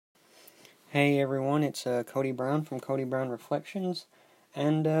Hey everyone, it's Cody Brown from Cody Brown Reflections,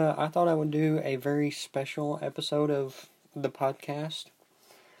 and I thought I would do a very special episode of the podcast.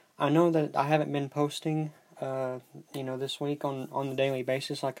 I know that I haven't been posting, this week on the daily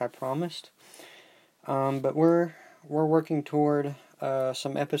basis like I promised, but we're working toward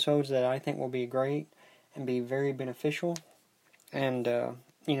some episodes that I think will be great and be very beneficial, and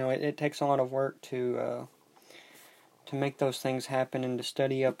it takes a lot of work to make those things happen and to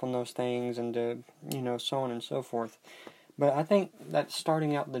study up on those things and to, so on and so forth. But I think that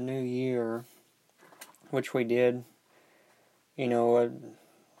starting out the new year, which we did,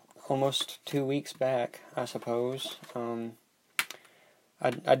 almost 2 weeks back, I suppose,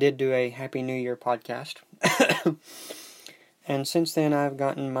 I did do a Happy New Year podcast. And since then I've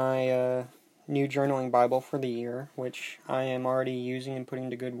gotten my new journaling Bible for the year, which I am already using and putting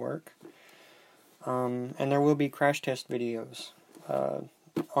to good work. And there will be crash test videos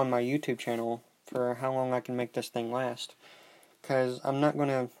on my YouTube channel for how long I can make this thing last. Because I'm not going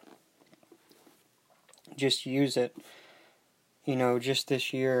to just use it, just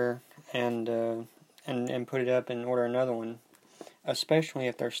this year and put it up and order another one. Especially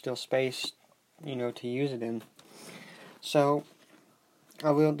if there's still space, to use it in. So, I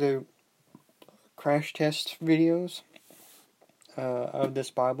will do crash test videos of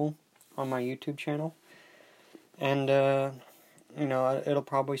this Bible on my YouTube channel, and it'll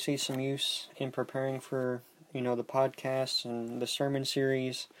probably see some use in preparing for the podcasts and the sermon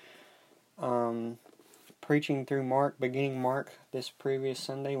series. Preaching through Mark, beginning Mark this previous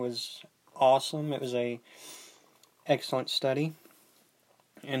Sunday was awesome. It was a excellent study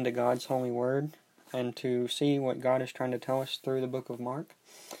into God's holy word and to see what God is trying to tell us through the book of Mark.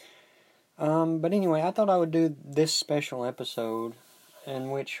 But anyway, I thought I would do this special episode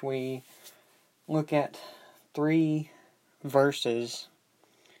in which we look at 3 verses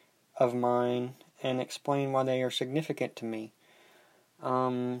of mine and explain why they are significant to me.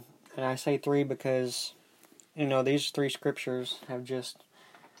 And I say 3 because, these 3 scriptures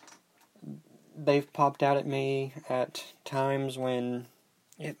they've popped out at me at times when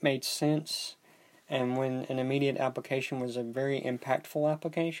it made sense and when an immediate application was a very impactful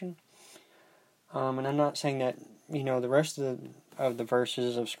application. And I'm not saying that, the rest of the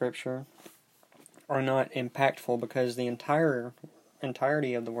verses of Scripture are not impactful, because the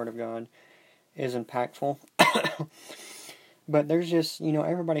entirety of the Word of God is impactful. But there's just,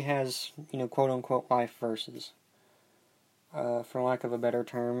 everybody has, quote-unquote life verses, for lack of a better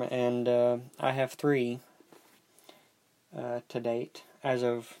term. And I have 3 to date, as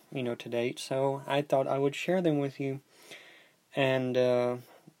of, to date. So I thought I would share them with you and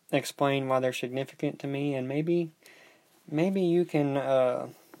explain why they're significant to me, and maybe you can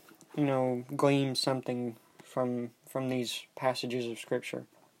glean something from these passages of Scripture.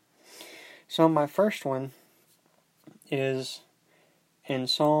 So my first one is in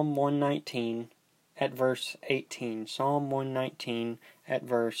Psalm 119 at verse 18. Psalm 119 at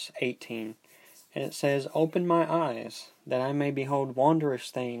verse 18. And it says, "Open my eyes, that I may behold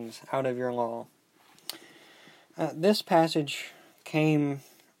wondrous things out of your law." This passage came,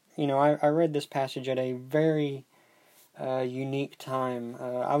 I read this passage at a very unique time.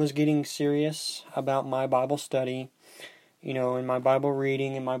 I was getting serious about my Bible study, in my Bible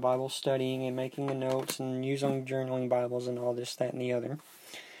reading and my Bible studying and making the notes and using journaling Bibles and all this, that, and the other.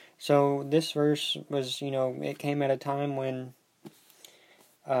 So this verse was, it came at a time when,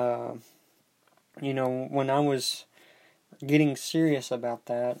 when I was getting serious about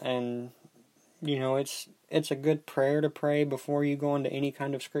that, and, it's a good prayer to pray before you go into any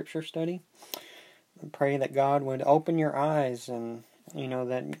kind of Scripture study. Pray that God would open your eyes and,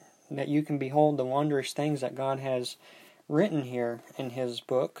 that you can behold the wondrous things that God has written here in His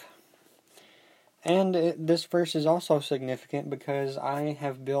book. And this verse is also significant because I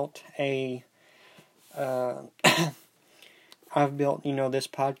have built I've built, this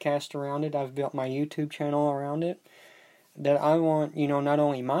podcast around it. I've built my YouTube channel around it. That I want, not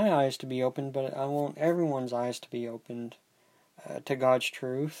only my eyes to be opened, but I want everyone's eyes to be opened to God's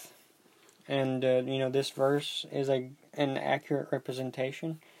truth. And, this verse is an accurate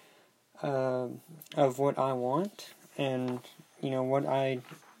representation of what I want and, what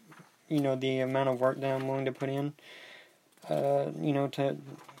the amount of work that I'm willing to put in, to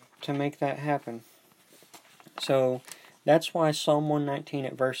make that happen. So, that's why Psalm 119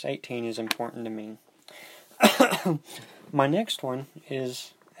 at verse 18 is important to me. My next one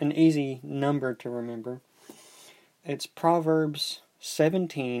is an easy number to remember. It's Proverbs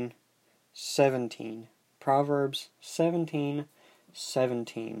 17:17. Proverbs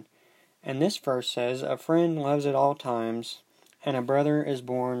 17:17. And this verse says, "A friend loves at all times, and a brother is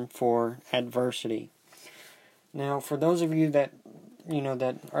born for adversity. Now, for those of you that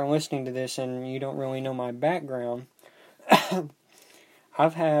that are listening to this and you don't really know my background,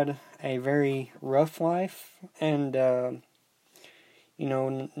 I've had a very rough life, and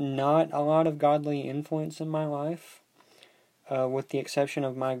not a lot of godly influence in my life, with the exception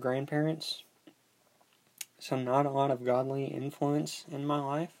of my grandparents. So not a lot of godly influence in my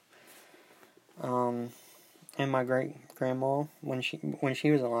life. And my great grandma when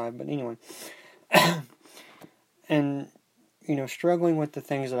she was alive. But anyway, and struggling with the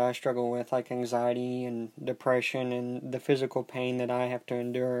things that I struggle with, like anxiety and depression and the physical pain that I have to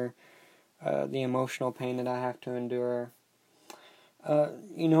endure, the emotional pain that I have to endure.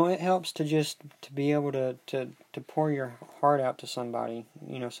 It helps to be able to pour your heart out to somebody,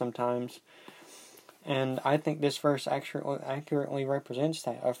 sometimes. And I think this verse accurately represents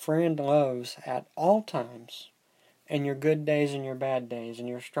that. A friend loves at all times, in your good days and your bad days, and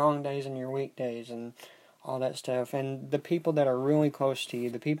your strong days and your weak days, and all that stuff. And the people that are really close to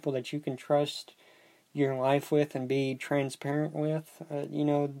you, the people that you can trust your life with and be transparent with,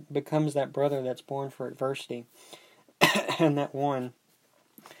 becomes that brother that's born for adversity. And that one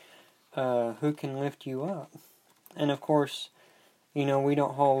who can lift you up. And of course, we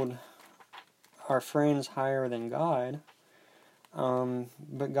don't hold our friends higher than God,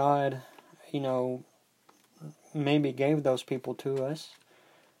 but God, maybe gave those people to us,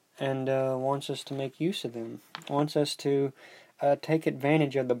 and wants us to make use of them, wants us to take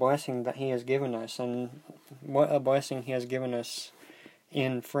advantage of the blessing that He has given us, and what a blessing He has given us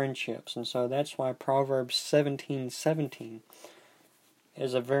in friendships. And so that's why Proverbs 17:17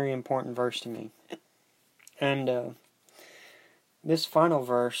 is a very important verse to me. And this final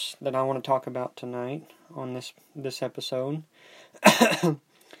verse that I want to talk about tonight on this episode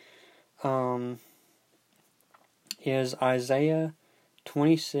is Isaiah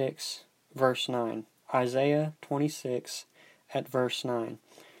 26 verse 9. Isaiah 26 at verse 9,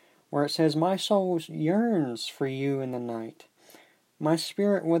 where it says, "My soul yearns for you in the night. My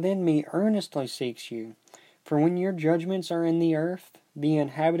spirit within me earnestly seeks you. For when your judgments are in the earth, the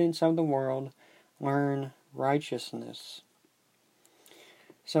inhabitants of the world learn righteousness."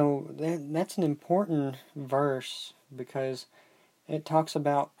 So that's an important verse, because it talks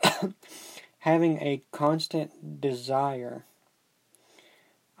about having a constant desire,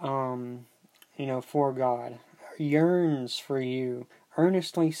 for God, yearns for you,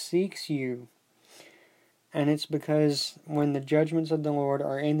 earnestly seeks you. And it's because when the judgments of the Lord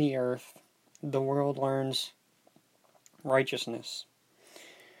are in the earth, the world learns righteousness.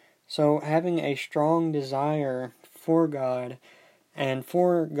 So having a strong desire for God and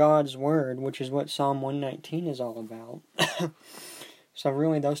for God's Word, which is what Psalm 119 is all about. So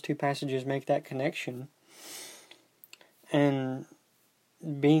really those two passages make that connection. And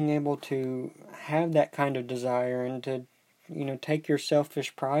being able to have that kind of desire and to, take your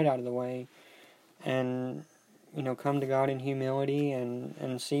selfish pride out of the way and, come to God in humility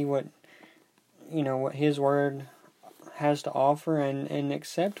and see what His Word has to offer and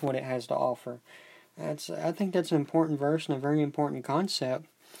accept what it has to offer. I think that's an important verse and a very important concept.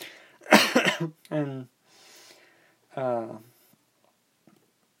 And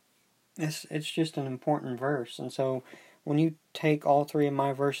it's just an important verse. And so when you take all three of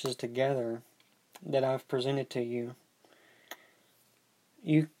my verses together that I've presented to you,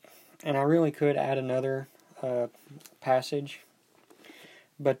 and I really could add another passage,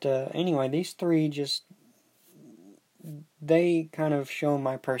 but anyway, these three they kind of show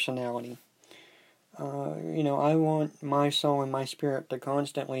my personality. I want my soul and my spirit to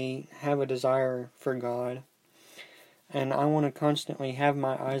constantly have a desire for God. And I want to constantly have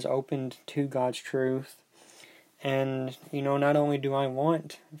my eyes opened to God's truth. And, not only do I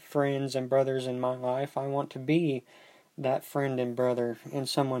want friends and brothers in my life, I want to be that friend and brother in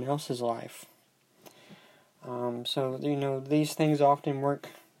someone else's life. So, these things often work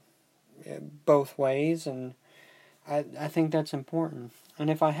both ways, and I think that's important. And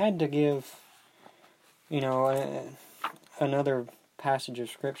if I had to give another passage of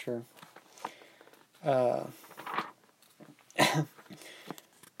Scripture,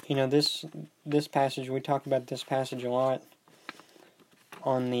 this passage, we talk about this passage a lot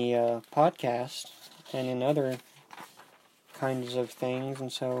on the podcast and in other kinds of things.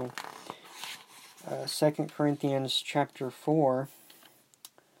 And so 2 Corinthians chapter 4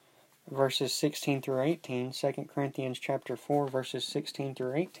 verses 16 through 18, 2 Corinthians chapter 4 verses 16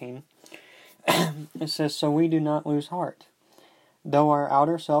 through 18, it says, "So we do not lose heart. Though our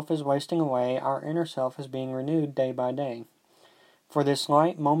outer self is wasting away, our inner self is being renewed day by day. For this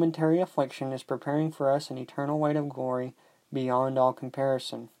light momentary affliction is preparing for us an eternal weight of glory beyond all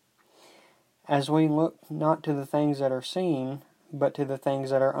comparison. As we look not to the things that are seen, but to the things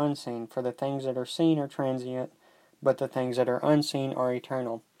that are unseen. For the things that are seen are transient, but the things that are unseen are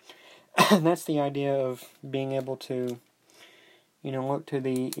eternal. And that's the idea of being able to, look to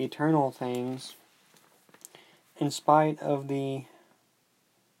the eternal things in spite of the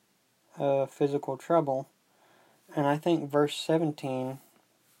physical trouble. And I think verse 17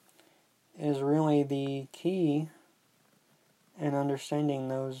 is really the key in understanding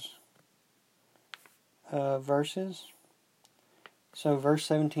those verses. So verse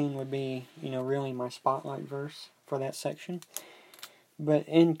 17 would be, really my spotlight verse for that section. But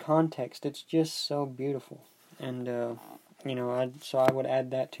in context, it's just so beautiful. And, so I would add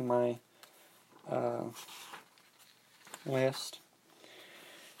that to my list.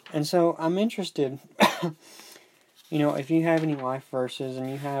 And so I'm interested, if you have any life verses and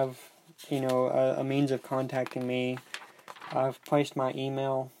you have, a means of contacting me, I've placed my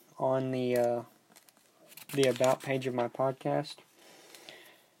email on the About page of my podcast.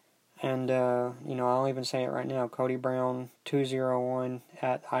 And, I'll even say it right now,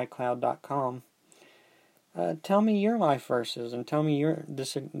 CodyBrown201@iCloud.com. Tell me your life verses and tell me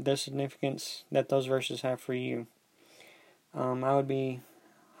the significance that those verses have for you. I would be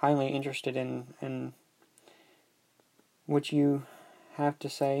highly interested in what you have to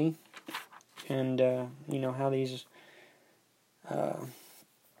say and,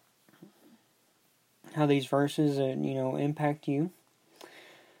 how these verses, impact you.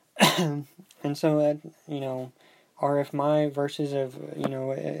 And so, or if my verses have,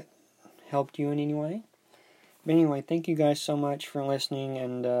 helped you in any way. But anyway, thank you guys so much for listening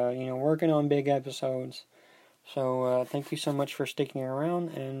and, working on big episodes. So, thank you so much for sticking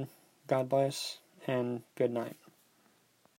around, and God bless, and good night.